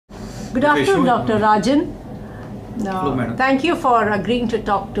Good afternoon, Dr. Rajan. Hello, madam. Thank you for agreeing to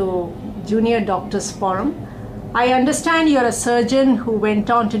talk to Junior Doctors Forum. I understand you're a surgeon who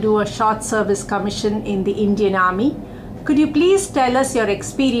went on to do a short service commission in the Indian Army. Could you please tell us your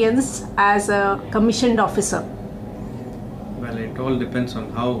experience as a commissioned officer? Well, it all depends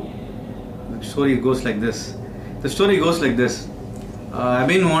on how the story goes like this. The story goes like this. I've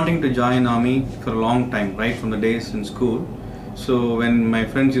been wanting to join Army for a long time, right from the days in school. So when my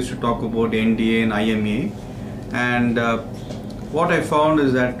friends used to talk about NDA and IMA, and what I found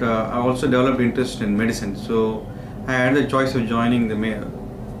is that I also developed interest in medicine. So I had the choice of joining the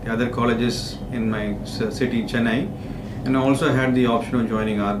other colleges in my city, Chennai, and I also had the option of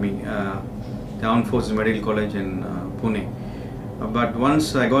joining Army, the Armed Forces Medical College in Pune. But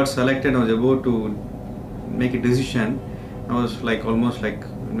once I got selected, I was about to make a decision. I was like almost like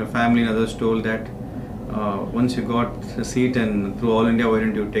my family and others told that once you got a seat and through All India, why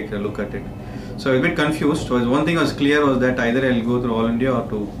don't you take a look at it? So I was a bit confused. So one thing was clear was that either I'll go through All India or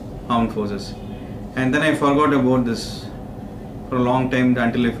to Armed Forces. And then I forgot about this for a long time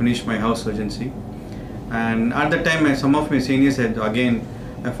until I finished my house surgery. And at the time, some of my seniors said again,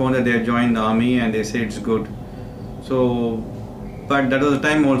 I found that they had joined the Army and they said it's good. So, but that was the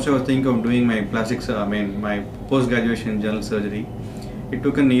time also I was thinking of doing my plastics, my post-graduation in general surgery. It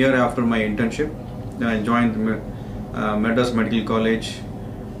took a year after my internship. Then I joined Madras Medical College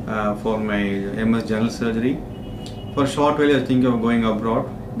for my MS General Surgery. For a short while I was thinking of going abroad,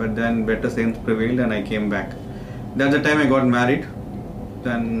 but then better sense prevailed and I came back. That's the time I got married.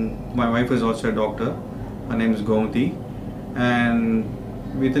 Then my wife is also a doctor. Her name is Gomati. And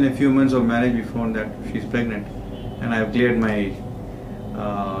within a few months of marriage we found that she's pregnant. And I have cleared my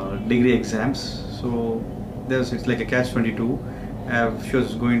degree exams. So it's like a catch-22. She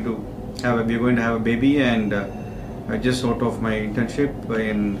was going to we're going to have a baby, and I just out of my internship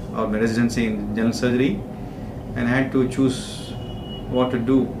or my residency in general surgery, and I had to choose what to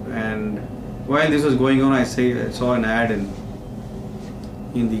do. And while this was going on, I saw an ad in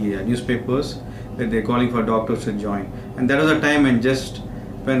the newspapers that they're calling for doctors to join. And that was the time when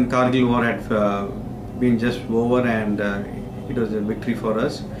Kargil war had been just over, and it was a victory for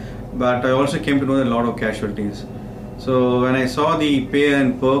us. But I also came to know a lot of casualties. So when I saw the pay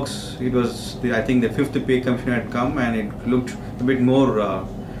and perks, it was I think the 5th pay commission had come, and it looked a bit more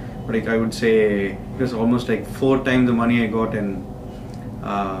like I would say it was almost like 4 times the money I got in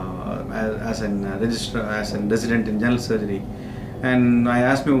as a resident in general surgery. And I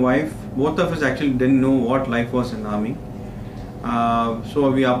asked my wife. Both of us actually didn't know what life was in Army. So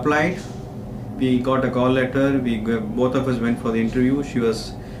we applied. We got a call letter. Both of us went for the interview. She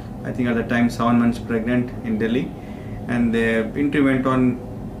was, I think at the time, 7 months pregnant in Delhi. And the interview went on,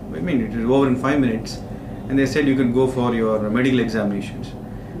 it was over in 5 minutes. And they said you could go for your medical examinations.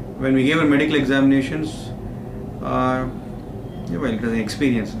 When we gave our medical examinations, it was an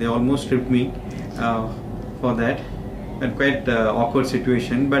experience. They almost stripped me for that. And quite awkward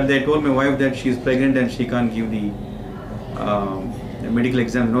situation. But they told my wife that she's pregnant and she can't give the medical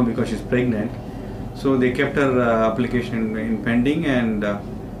exam because she's pregnant. So they kept her application in pending, and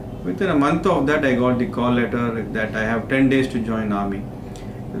within a month of that I got the call letter that I have 10 days to join Army.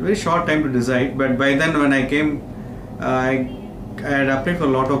 It was a very short time to decide, but by then when I came, I had applied for a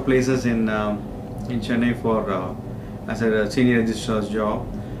lot of places in Chennai for as a senior registrar's job.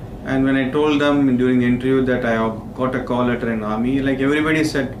 And when I told them during the interview that I got a call letter in Army, like everybody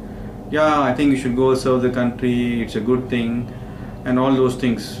said, yeah, I think you should go serve the country, it's a good thing, and all those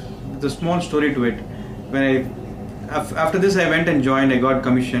things. There's a small story to it. After this I went and joined, I got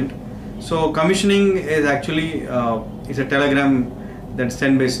commissioned. So commissioning is actually, it's a telegram that's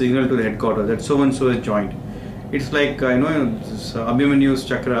sent by signal to the headquarters that so and so is joined. It's like, this Abhimanyu's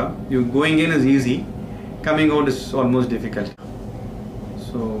chakra, you going in is easy, coming out is almost difficult.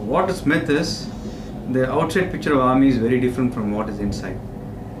 So what is myth is, the outside picture of Army is very different from what is inside.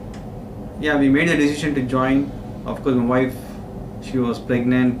 Yeah, we made the decision to join. Of course, my wife, she was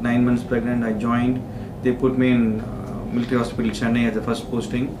pregnant, 9 months pregnant. I joined. They put me in military hospital Chennai as the first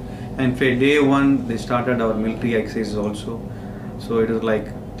posting. And for day 1, they started our military exercises also. So it was like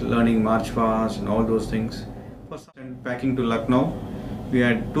learning march fast and all those things. First, packing to Lucknow, we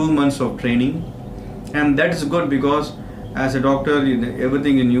had 2 months of training. And that is good because as a doctor,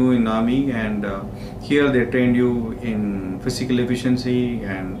 everything you knew in Army, and here they trained you in physical efficiency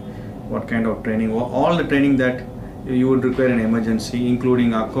and what kind of training, all the training that you would require in emergency,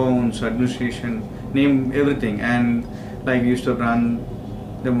 including accounts, administration, name everything. And like we used to run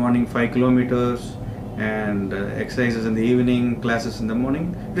the morning 5 kilometers and exercises in the evening, classes in the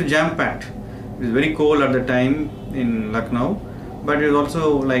morning. It was jam-packed. It was very cold at the time in Lucknow, but it was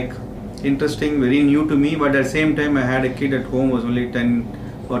also like interesting, very new to me, but at the same time I had a kid at home, was only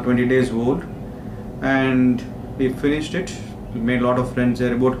 10 or 20 days old, and we finished it. We made a lot of friends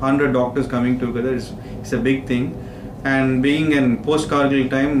there, about 100 doctors coming together. It's a big thing, and being in post-Kargil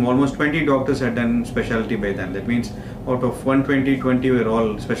time, almost 20 doctors had done specialty by then. That means out of 120, 20 were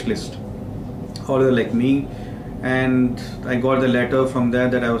all specialists, all were like me. And I got the letter from there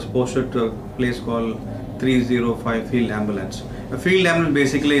that I was posted to a place called 305 Field Ambulance. A field ambulance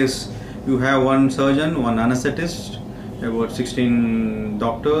basically is, you have one surgeon, one anesthetist, about 16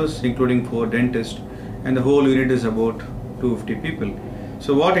 doctors including 4 dentists, and the whole unit is about 250 people.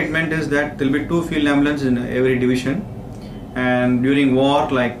 So what it meant is that there will be 2 field ambulances in every division, and during war,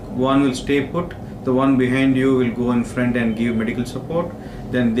 like, one will stay put, the one behind you will go in front and give medical support,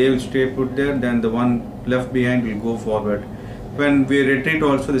 then they will stay put there, then the one left behind will go forward. When we retreat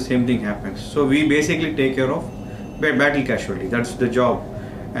also the same thing happens. So we basically take care of battle casualty. That's the job,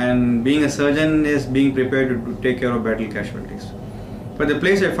 and being a surgeon is being prepared to take care of battle casualties. But the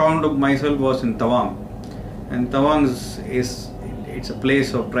place I found myself was in Tawang, and Tawang it's a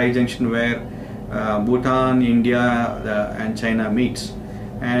place of tri-junction where Bhutan, India and China meets,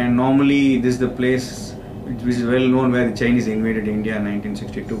 and normally this is the place which is well known where the Chinese invaded India in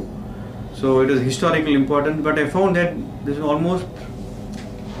 1962. So it is historically important, but I found that this is almost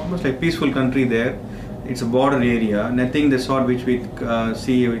like peaceful country there. It's a border area, nothing the sort which we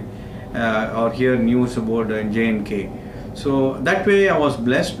see or hear news about in J&K. So that way I was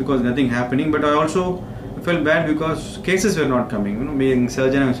blessed because nothing happening, but I also felt bad because cases were not coming. You know, being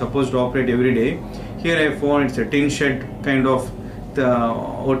surgeon, I'm supposed to operate every day. Here I found it's a tin shed kind of the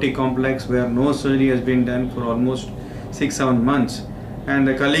OT complex where no surgery has been done for almost 6-7 months. And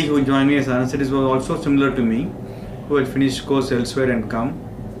the colleague who joined me as anesthetist was also similar to me, who had finished course elsewhere and come.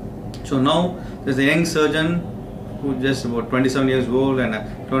 So now there's a young surgeon who just about 27 years old and a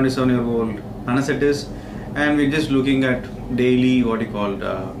 27-year-old anesthetist, and we're just looking at daily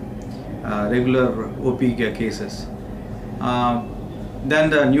regular OP cases. Then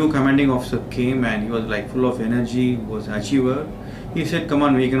the new commanding officer came, and he was like full of energy, was an achiever. He said, come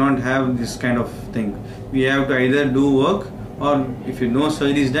on, we cannot have this kind of thing. We have to either do work, or if you know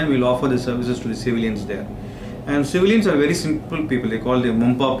surgery is done, we'll offer the services to the civilians there. And civilians are very simple people. They call them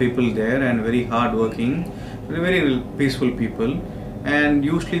Mumpa people there, and very hard working, very peaceful people. And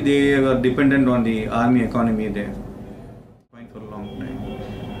usually they are dependent on the army economy there. Fine for a long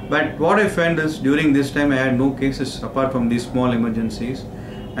time. But what I found is during this time I had no cases apart from these small emergencies.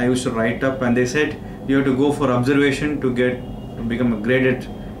 I used to write up, and they said you have to go for observation to become a graded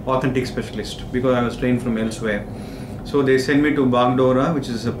authentic specialist, because I was trained from elsewhere. So they sent me to Bagdora, which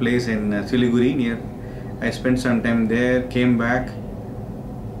is a place in Siliguri near. I spent some time there, came back,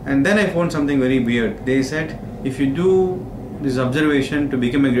 and then I found something very weird. They said if you do this observation to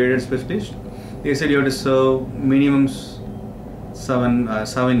become a graded specialist, they said you have to serve minimum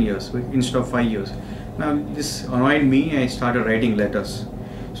 7 years instead of 5 years. Now this annoyed me. I started writing letters.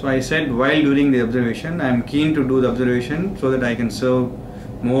 So I said, while doing the observation, I am keen to do the observation so that I can serve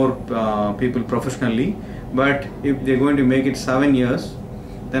more people professionally. But if they're going to make it 7 years,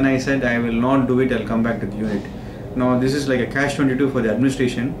 then I said I will not do it. I'll come back to the unit. Now this is like a catch-22 for the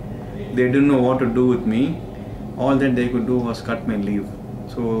administration. They didn't know what to do with me. All that they could do was cut my leave.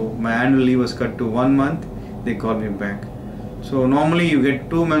 So my annual leave was cut to 1 month. They called me back. So normally you get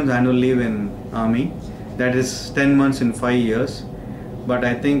 2 months annual leave in army. That is 10 months in 5 years. But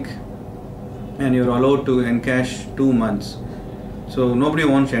I think, and you're allowed to encash 2 months. So nobody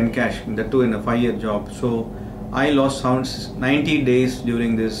wants to encash, that too in a 5-year job. So I lost 90 days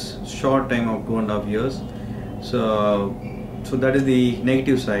during this short time of 2.5 years. So that is the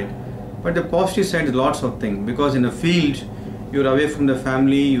negative side. But the positive side is lots of things, because in the field you're away from the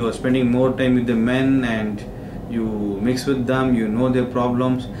family, you are spending more time with the men, and you mix with them, you know their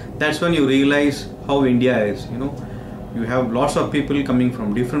problems. That's when you realize how India is. You know, you have lots of people coming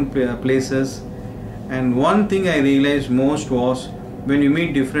from different places. And one thing I realized most was when you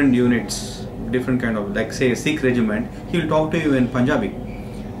meet different units, different kind of, like say a Sikh regiment, he'll talk to you in Punjabi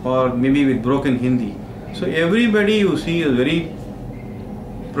or maybe with broken Hindi. So everybody you see is very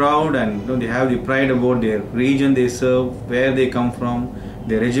proud, and they have the pride about their region they serve, where they come from,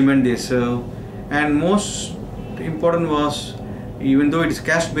 the regiment they serve. And most important was, even though it is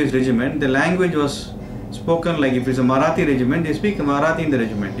caste-based regiment, the language was spoken like, if it's a Marathi regiment, they speak Marathi in the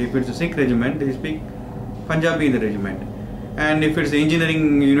regiment. If it's a Sikh regiment, they speak Punjabi in the regiment. And if it's the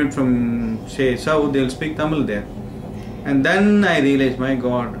engineering unit from, say, South, they'll speak Tamil there. And then I realized, my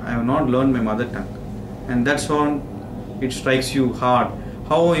God, I have not learned my mother tongue. And that's when it strikes you hard,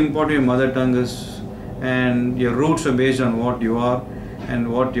 how important your mother tongue is, and your roots are based on what you are.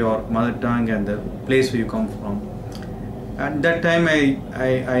 and what your mother tongue and the place where you come from. At that time,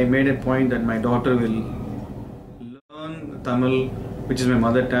 I made a point that my daughter will learn Tamil, which is my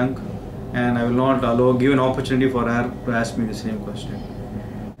mother tongue, and I will not give an opportunity for her to ask me the same question.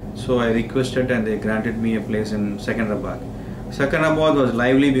 So I requested and they granted me a place in Secunderabad. Secunderabad was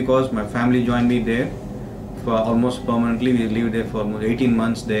lively because my family joined me there for almost permanently. We lived there for almost 18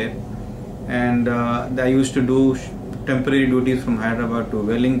 months there, and I used to do temporary duties from Hyderabad to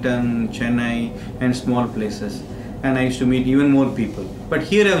Wellington, Chennai and small places, and I used to meet even more people. But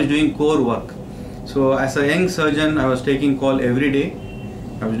here I was doing core work. So as a young surgeon, I was taking call every day.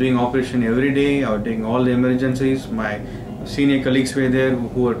 I was doing operation every day. I was taking all the emergencies. My senior colleagues were there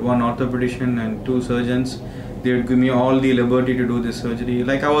who had one orthopedician and two surgeons. They would give me all the liberty to do this surgery.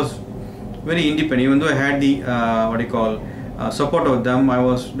 Like I was very independent, even though I had the support of them. I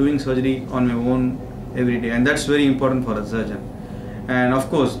was doing surgery on my own every day, and that's very important for a surgeon. And of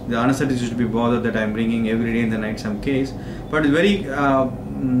course, the anesthetist used to be bothered that I'm bringing every day in the night some case, but it's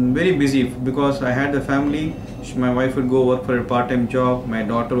very busy because I had the family. My wife would go work for a part-time job. My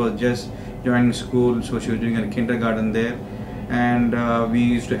daughter was just joining school, so she was doing a kindergarten there, and we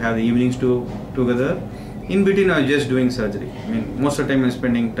used to have the evenings together. In between, I was just doing surgery. I mean, most of the time I'm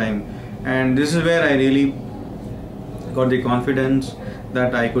spending time, and this is where I really got the confidence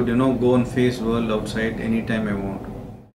that I could, go and face world outside anytime I want.